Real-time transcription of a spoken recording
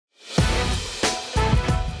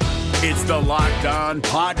It's the Locked On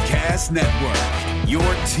Podcast Network, your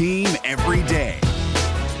team every day.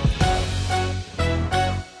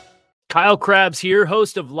 Kyle Krabs here,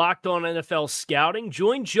 host of Locked On NFL Scouting.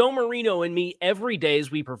 Join Joe Marino and me every day as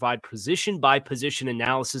we provide position-by-position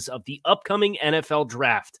analysis of the upcoming NFL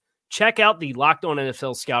Draft. Check out the Locked On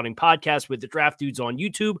NFL Scouting podcast with the Draft Dudes on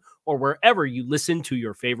YouTube or wherever you listen to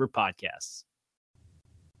your favorite podcasts.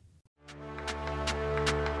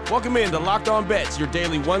 Welcome in to Locked On Bets, your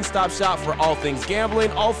daily one-stop shop for all things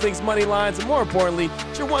gambling, all things money lines, and more importantly,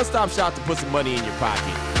 it's your one-stop shop to put some money in your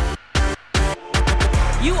pocket.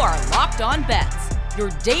 You are Locked On Bets, your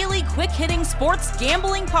daily quick-hitting sports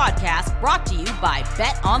gambling podcast brought to you by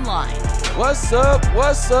Bet Online. What's up?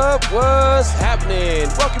 What's happening?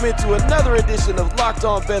 Welcome into another edition of Locked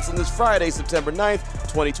On Bets on this Friday, September 9th,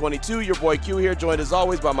 2022. Your boy Q here, joined as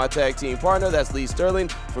always by my tag team partner, that's Lee Sterling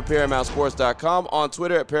from ParamountSports.com, on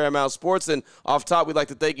Twitter at Paramount Sports. And off top, we'd like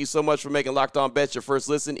to thank you so much for making Locked On Bets your first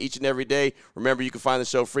listen each and every day. Remember, you can find the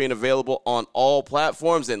show free and available on all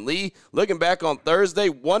platforms. And Lee, looking back on Thursday,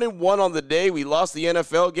 1-1 on the day, we lost the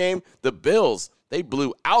NFL game. The Bills, they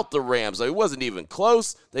blew out the Rams. It wasn't even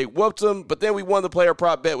close. They whooped them, but then we won the player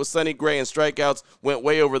prop bet with Sonny Gray and strikeouts. Went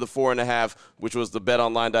way over the 4.5, which was the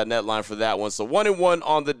betonline.net line for that one. So 1-1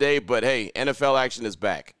 on the day, but hey, NFL action is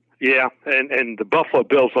back. Yeah, and the Buffalo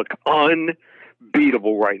Bills look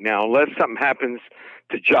unbeatable right now. Unless something happens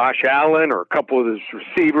to Josh Allen or a couple of his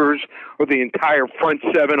receivers or the entire front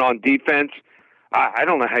seven on defense, I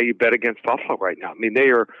don't know how you bet against Buffalo right now. I mean, they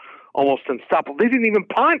are almost unstoppable. They didn't even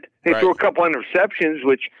punt. They threw a couple interceptions,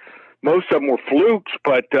 which most of them were flukes,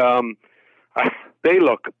 but they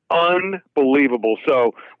look unbelievable.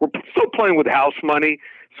 So we're still playing with house money.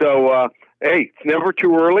 So, hey, it's never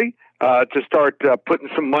too early to start putting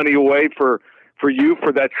some money away for you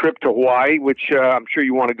for that trip to Hawaii, which I'm sure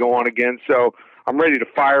you want to go on again. So I'm ready to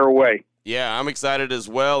fire away. Yeah, I'm excited as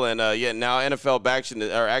well, and now NFL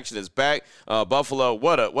action is back. Buffalo,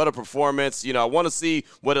 what a performance! You know, I want to see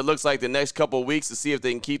what it looks like the next couple of weeks to see if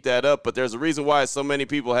they can keep that up. But there's a reason why so many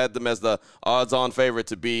people had them as the odds-on favorite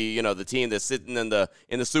to be, you know, the team that's sitting in the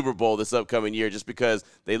Super Bowl this upcoming year, just because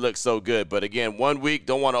they look so good. But again, 1 week,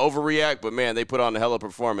 don't want to overreact, but man, they put on a hell of a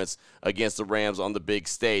performance against the Rams on the big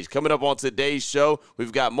stage. Coming up on today's show,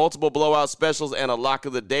 we've got multiple blowout specials and a lock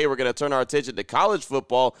of the day. We're going to turn our attention to college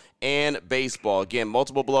football and baseball. Again,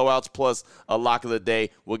 multiple blowouts plus a lock of the day.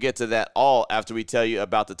 We'll get to that all after we tell you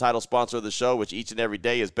about the title sponsor of the show, which each and every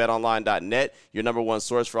day is betonline.net, your number one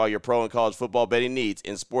source for all your pro and college football betting needs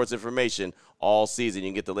in sports information all season. You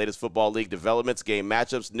can get the latest football league developments, game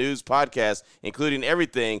matchups, news, podcasts, including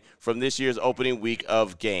everything from this year's opening week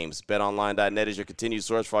of games. BetOnline.net is your continued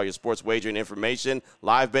source for all your sports wagering information,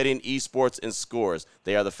 live betting, esports, and scores.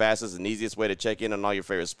 They are the fastest and easiest way to check in on all your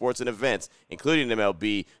favorite sports and events, including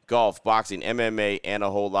MLB, golf, boxing, MMA, and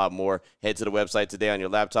a whole lot more. Head to the website today on your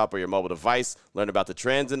laptop or your mobile device. Learn about the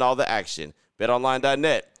trends and all the action.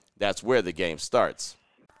 BetOnline.net, that's where the game starts.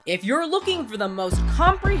 If you're looking for the most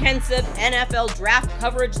comprehensive NFL draft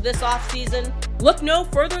coverage this offseason, look no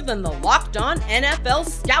further than the Locked On NFL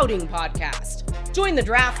Scouting Podcast. Join the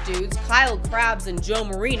Draft Dudes, Kyle Krabs and Joe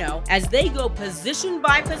Marino, as they go position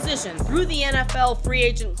by position through the NFL free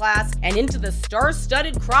agent class and into the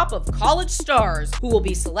star-studded crop of college stars who will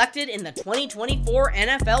be selected in the 2024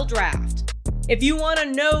 NFL Draft. If you want to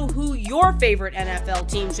know who your favorite NFL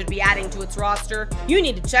team should be adding to its roster, you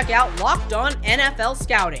need to check out Locked On NFL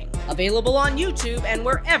Scouting, available on YouTube and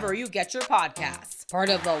wherever you get your podcasts. Part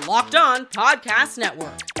of the Locked On Podcast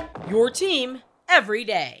Network, your team every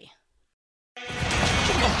day.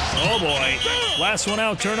 Oh boy, last one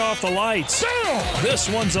out, turn off the lights. This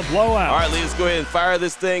one's a blowout. All right, let's go ahead and fire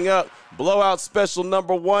this thing up. Blowout special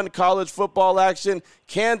number one, college football action.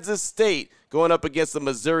 Kansas State going up against the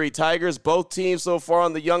Missouri Tigers. Both teams so far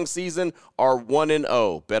on the young season are 1-0.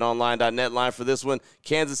 BetOnline.net line for this one.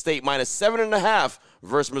 Kansas State minus 7.5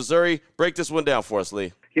 versus Missouri. Break this one down for us,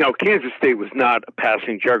 Lee. You know, Kansas State was not a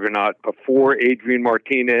passing juggernaut before Adrian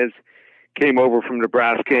Martinez came over from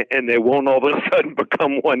Nebraska, and they won't all of a sudden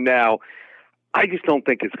become one now. I just don't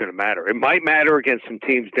think it's going to matter. It might matter against some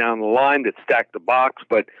teams down the line that stack the box,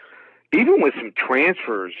 but even with some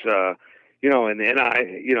transfers, you know, and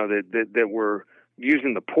that were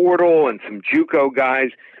using the portal and some JUCO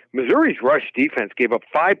guys, Missouri's rush defense gave up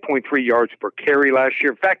 5.3 yards per carry last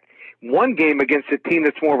year. In fact, one game against a team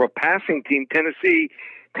that's more of a passing team, Tennessee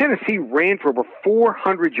ran for over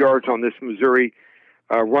 400 yards on this Missouri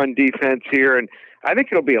run defense here, and I think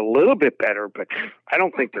it'll be a little bit better, but I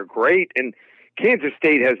don't think they're great. And Kansas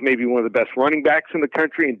State has maybe one of the best running backs in the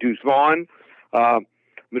country in Deuce Vaughn.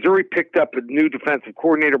 Missouri picked up a new defensive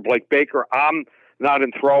coordinator, Blake Baker. I'm not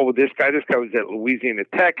enthralled with this guy. This guy was at Louisiana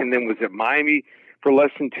Tech and then was at Miami for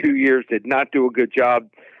less than 2 years, did not do a good job.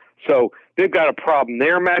 So they've got a problem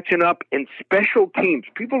there matching up. And special teams,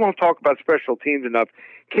 people don't talk about special teams enough.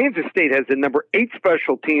 Kansas State has the number 8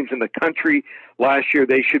 special teams in the country last year.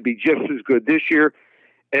 They should be just as good this year.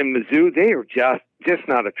 And Mizzou, they are just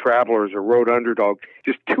not a traveler as a road underdog.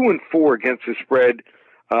 Just 2-4 against the spread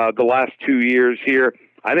the last 2 years here.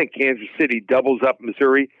 I think Kansas City doubles up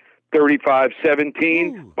Missouri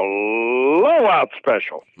 35-17. Blowout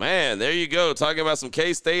special. Man, there you go. Talking about some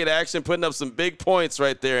K-State action, putting up some big points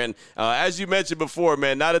right there. And as you mentioned before,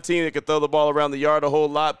 man, not a team that can throw the ball around the yard a whole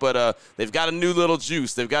lot, but they've got a new little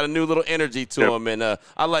juice. They've got a new little energy to them. And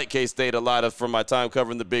I like K-State a lot from my time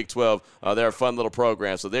covering the Big 12. They're a fun little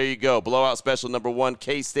program. So there you go. Blowout special number 1,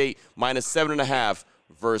 K-State -7.5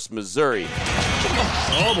 versus Missouri.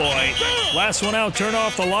 Oh, boy. Last one out, turn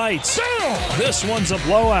off the lights. This one's a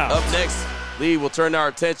blowout. Up next, Lee, we'll turn our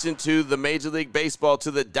attention to the Major League Baseball,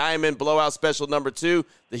 to the Diamond Blowout Special number 2.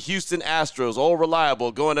 The Houston Astros, all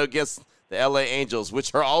reliable, going against the LA Angels,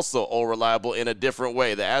 which are also all reliable in a different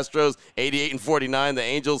way. The Astros, 88-49. The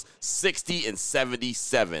Angels,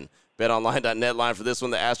 60-77. BetOnline.net line for this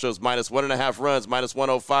one. The Astros -1.5 runs,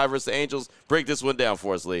 -105 versus the Angels. Break this one down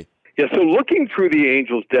for us, Lee. Yeah, so looking through the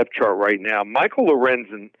Angels depth chart right now, Michael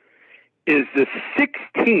Lorenzen is the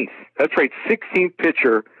 16th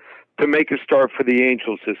pitcher to make a start for the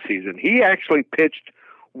Angels this season. He actually pitched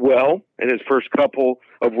well in his first couple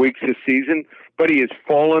of weeks this season, but he has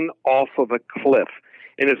fallen off of a cliff.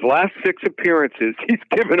 In his last 6 appearances, he's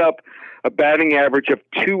given up a batting average of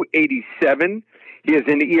 .287. He has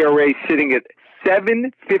an ERA sitting at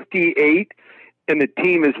 7.58, and the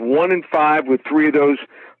team is 1-5 with 3 of those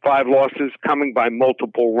 5 losses coming by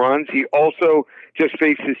multiple runs. He also just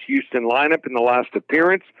faced his Houston lineup in the last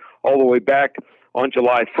appearance all the way back on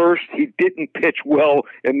July 1st. He didn't pitch well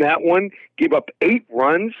in that one, gave up 8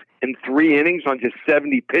 runs in 3 innings on just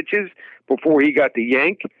 70 pitches before he got the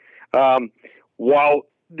yank. While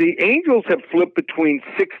the Angels have flipped between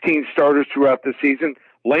 16 starters throughout the season,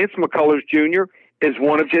 Lance McCullers Jr. is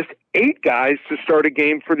one of just 8 guys to start a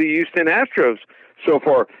game for the Houston Astros so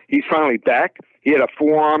far. He's finally back. He had a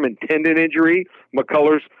forearm and tendon injury.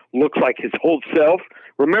 McCullers looks like his whole self.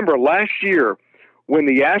 Remember, last year when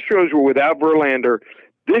the Astros were without Verlander,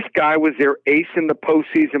 this guy was their ace in the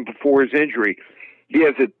postseason before his injury. He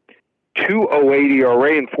has a .208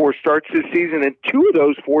 ERA in 4 starts this season, and 2 of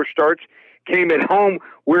those 4 starts came at home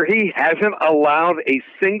where he hasn't allowed a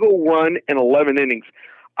single run in 11 innings.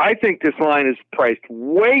 I think this line is priced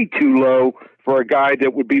way too low for a guy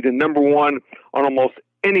that would be the number 1 on almost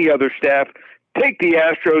any other staff. Take the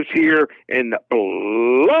Astros here in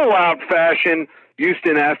blowout fashion.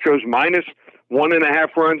 Houston Astros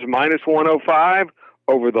 -1.5 runs, -105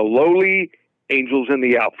 over the lowly Angels in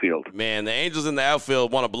the outfield. Man, the Angels in the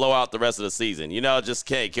outfield want to blow out the rest of the season. Just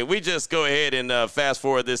can we just go ahead and fast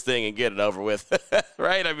forward this thing and get it over with?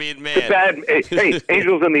 Right? I mean, man. Hey,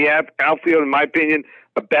 Angels in the outfield, in my opinion,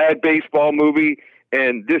 a bad baseball movie,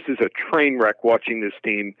 and this is a train wreck watching this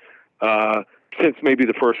team since maybe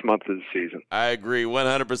the first month of the season. I agree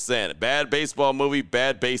 100%. Bad baseball movie,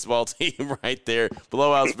 bad baseball team right there.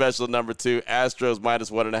 Blowout special number 2, Astros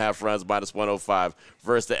 -1.5 runs, -105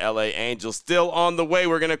 versus the LA Angels. Still on the way.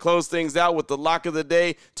 We're going to close things out with the lock of the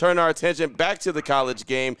day. Turn our attention back to the college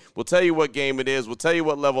game. We'll tell you what game it is. We'll tell you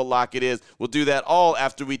what level lock it is. We'll do that all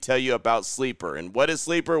after we tell you about Sleeper. And what is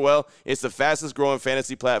Sleeper? Well, it's the fastest growing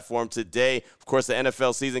fantasy platform today. Of course, the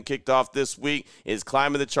NFL season kicked off this week. It's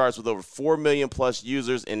climbing the charts with over 4 million plus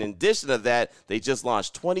users. And in addition to that, they just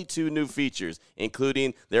launched 22 new features,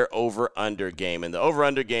 including their over-under game. And the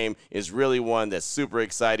over-under game is really one that's super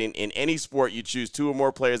exciting. In any sport, you choose 2 or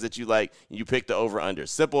more players that you like, and you pick the over-under.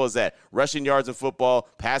 Simple as that. Rushing yards in football,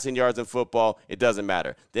 passing yards in football, it doesn't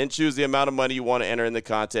matter. Then choose the amount of money you want to enter in the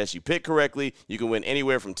contest. You pick correctly, you can win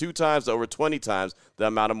anywhere from 2 times to over 20 times the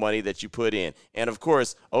amount of money that you put in. And of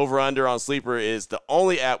course, over-under on Sleeper is the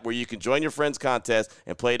only app where you can join your friends' contest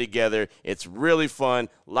and play together. It's really fun.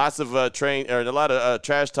 Lots of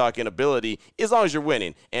trash talking ability as long as you're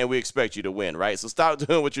winning, and we expect you to win, right? So stop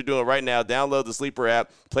doing what you're doing right now. Download the Sleeper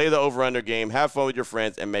app, play the over-under game, have fun with your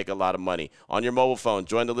friends, and make a lot of money. On your mobile phone,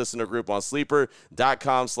 join the listener group on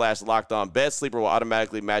sleeper.com/lockedonbets. Sleeper will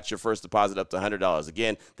automatically match your first deposit up to $100.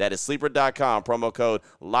 Again, that is sleeper.com, promo code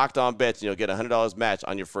LOCKEDONBETS, and you'll get a $100 match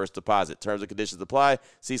on your first deposit. Terms and conditions apply.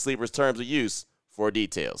 See Sleeper's terms of use for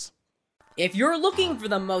details. If you're looking for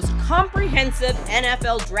the most comprehensive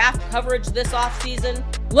NFL draft coverage this offseason,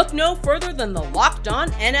 look no further than the Locked On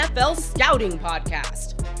NFL Scouting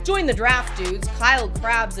Podcast. Join the draft dudes, Kyle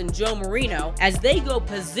Krabs and Joe Marino, as they go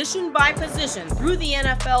position by position through the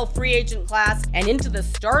NFL free agent class and into the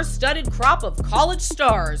star-studded crop of college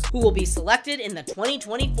stars who will be selected in the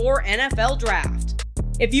 2024 NFL Draft.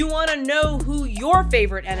 If you want to know who your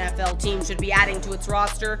favorite NFL team should be adding to its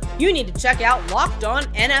roster, you need to check out Locked On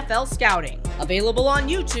NFL Scouting, available on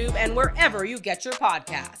YouTube and wherever you get your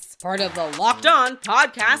podcasts. Part of the Locked On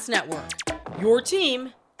Podcast Network, your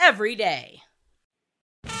team every day.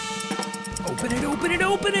 Open it, open it,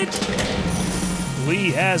 open it.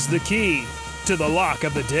 Lee has the key to the lock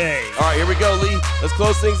of the day. All right, here we go, Lee. Let's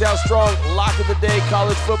close things out strong. Lock of the day,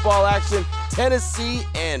 college football action. Tennessee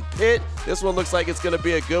and Pitt. This one looks like it's going to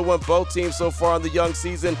be a good one. Both teams so far in the young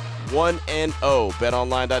season, 1-0.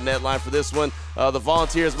 BetOnline.net line for this one. The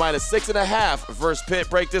Volunteers minus 6.5 versus Pitt.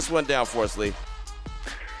 Break this one down for us, Lee.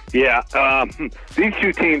 Yeah, these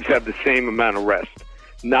two teams have the same amount of rest.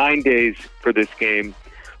 9 days for this game.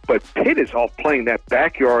 But Pitt is off playing that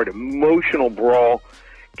backyard emotional brawl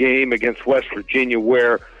game against West Virginia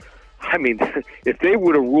where, I mean, if they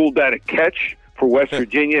would have ruled that a catch for West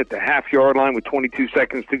Virginia at the half-yard line with 22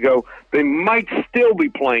 seconds to go, they might still be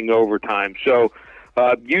playing overtime. So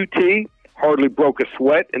UT hardly broke a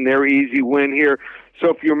sweat in their easy win here. So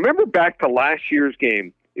if you remember back to last year's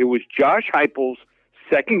game, it was Josh Heupel's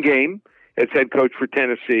second game as head coach for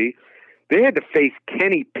Tennessee. They had to face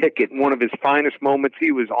Kenny Pickett in one of his finest moments.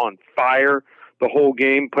 He was on fire the whole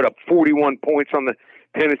game, put up 41 points on the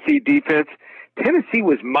Tennessee defense. Tennessee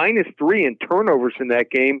was -3 in turnovers in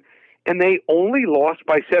that game, and they only lost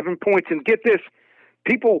by 7 points. And get this,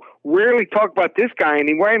 people rarely talk about this guy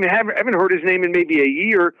anymore. I haven't heard his name in maybe a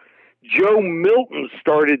year. Joe Milton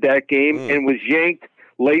started that game and was yanked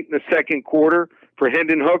late in the second quarter for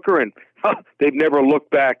Hendon Hooker, and they've never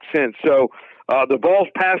looked back since. So the Vols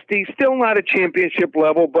pasty, still not at championship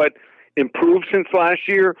level, but improved since last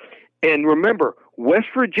year. And remember, West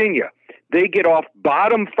Virginia, they get off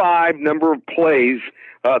bottom 5 number of plays.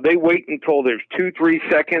 They wait until there's 2-3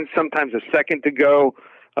 seconds, sometimes a second to go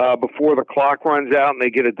before the clock runs out, and they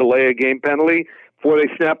get a delay of game penalty before they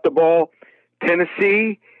snap the ball.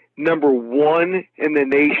 Tennessee, number 1 in the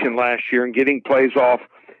nation last year in getting plays off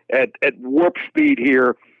at warp speed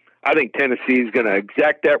here. I think Tennessee is going to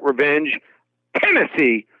exact that revenge.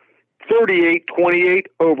 Tennessee, 38-28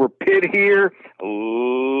 over Pitt here.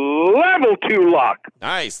 Level 2 lock.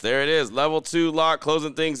 Nice. There it is. Level 2 lock.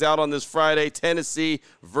 Closing things out on this Friday. Tennessee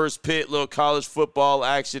versus Pitt. Little college football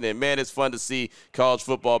action. And, man, it's fun to see college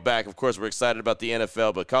football back. Of course, we're excited about the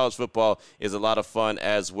NFL, but college football is a lot of fun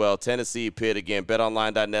as well. Tennessee, Pitt, again,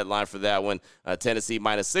 betonline.net line for that one. Tennessee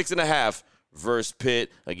minus 6.5 versus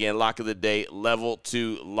Pitt. Again, lock of the day, level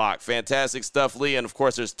 2 lock. Fantastic stuff, Lee. And, of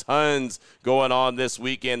course, there's tons going on this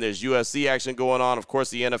weekend. There's UFC action going on. Of course,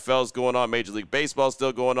 the NFL is going on. Major League Baseball is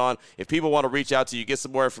still going on. If people want to reach out to you, get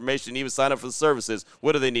some more information, even sign up for the services,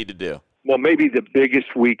 what do they need to do? Well, maybe the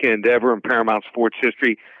biggest weekend ever in Paramount sports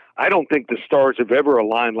history. I don't think the stars have ever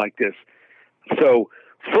aligned like this. So,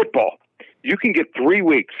 football. You can get 3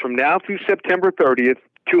 weeks from now through September 30th,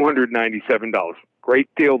 $297. Great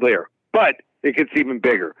deal there. But it gets even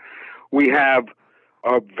bigger. We have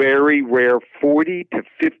a very rare 40 to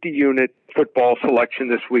 50 unit football selection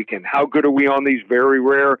this weekend. How good are we on these very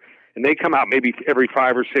rare? And they come out maybe every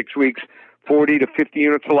 5 or 6 weeks, 40 to 50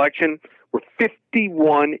 unit selection. We're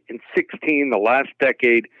 51-16 the last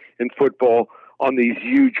decade in football on these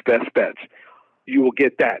huge best bets. You will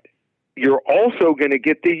get that. You're also going to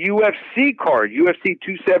get the UFC card, UFC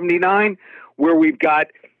 279, where we've got,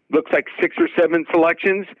 looks like 6 or 7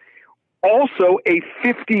 selections. Also, a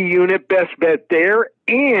 50-unit best bet there,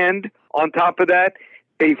 and on top of that,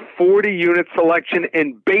 a 40-unit selection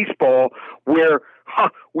in baseball where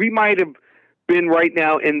we might have been right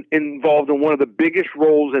now involved in one of the biggest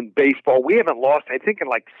roles in baseball. We haven't lost, I think, in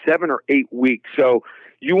like 7 or 8 weeks. So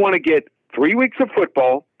you want to get 3 weeks of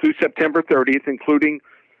football through September 30th, including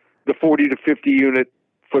the 40 to 50-unit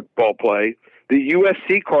football play, the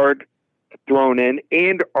USC card thrown in,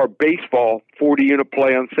 and our baseball 40-unit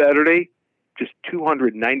play on Saturday, just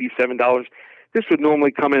 $297. This would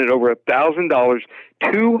normally come in at over $1,000,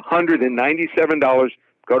 $297.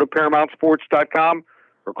 Go to ParamountSports.com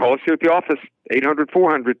or call us here at the office,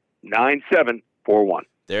 800-400-9741.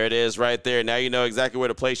 There it is right there. Now you know exactly where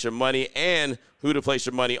to place your money and who to place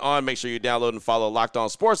your money on. Make sure you download and follow Locked On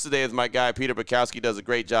Sports Today, as my guy Peter Bukowski does a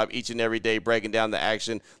great job each and every day breaking down the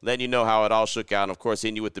action, letting you know how it all shook out, and, of course,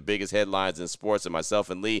 hitting you with the biggest headlines in sports. And myself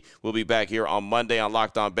and Lee will be back here on Monday on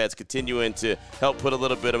Locked On Bets, continuing to help put a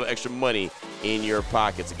little bit of extra money in your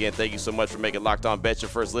pockets. Again, thank you so much for making Locked On Bets your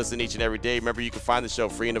first listen each and every day. Remember, you can find the show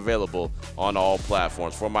free and available on all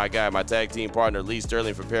platforms. For my guy, my tag team partner, Lee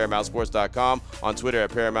Sterling from ParamountSports.com, on Twitter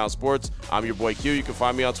at Paramount Sports. I'm your boy Q. You can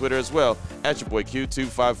find me on Twitter as well at your boy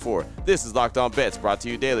Q254. This is Locked On Bets, brought to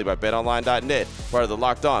you daily by BetOnline.net, part of the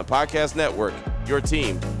Locked On Podcast Network, your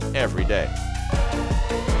team every day.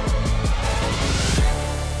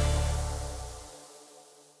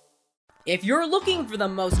 If you're looking for the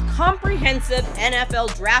most comprehensive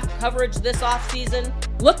NFL draft coverage this offseason,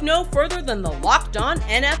 look no further than the Locked On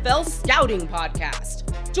NFL Scouting Podcast.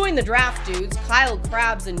 Join the draft dudes, Kyle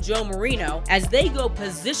Krabs and Joe Marino, as they go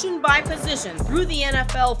position by position through the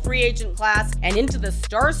NFL free agent class and into the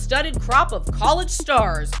star-studded crop of college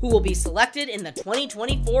stars who will be selected in the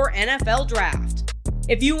 2024 NFL Draft.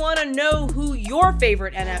 If you want to know who your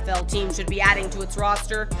favorite NFL team should be adding to its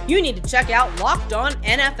roster, you need to check out Locked On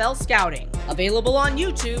NFL Scouting, available on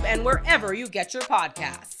YouTube and wherever you get your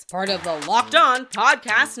podcasts. Part of the Locked On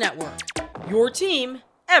Podcast Network, your team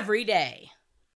every day.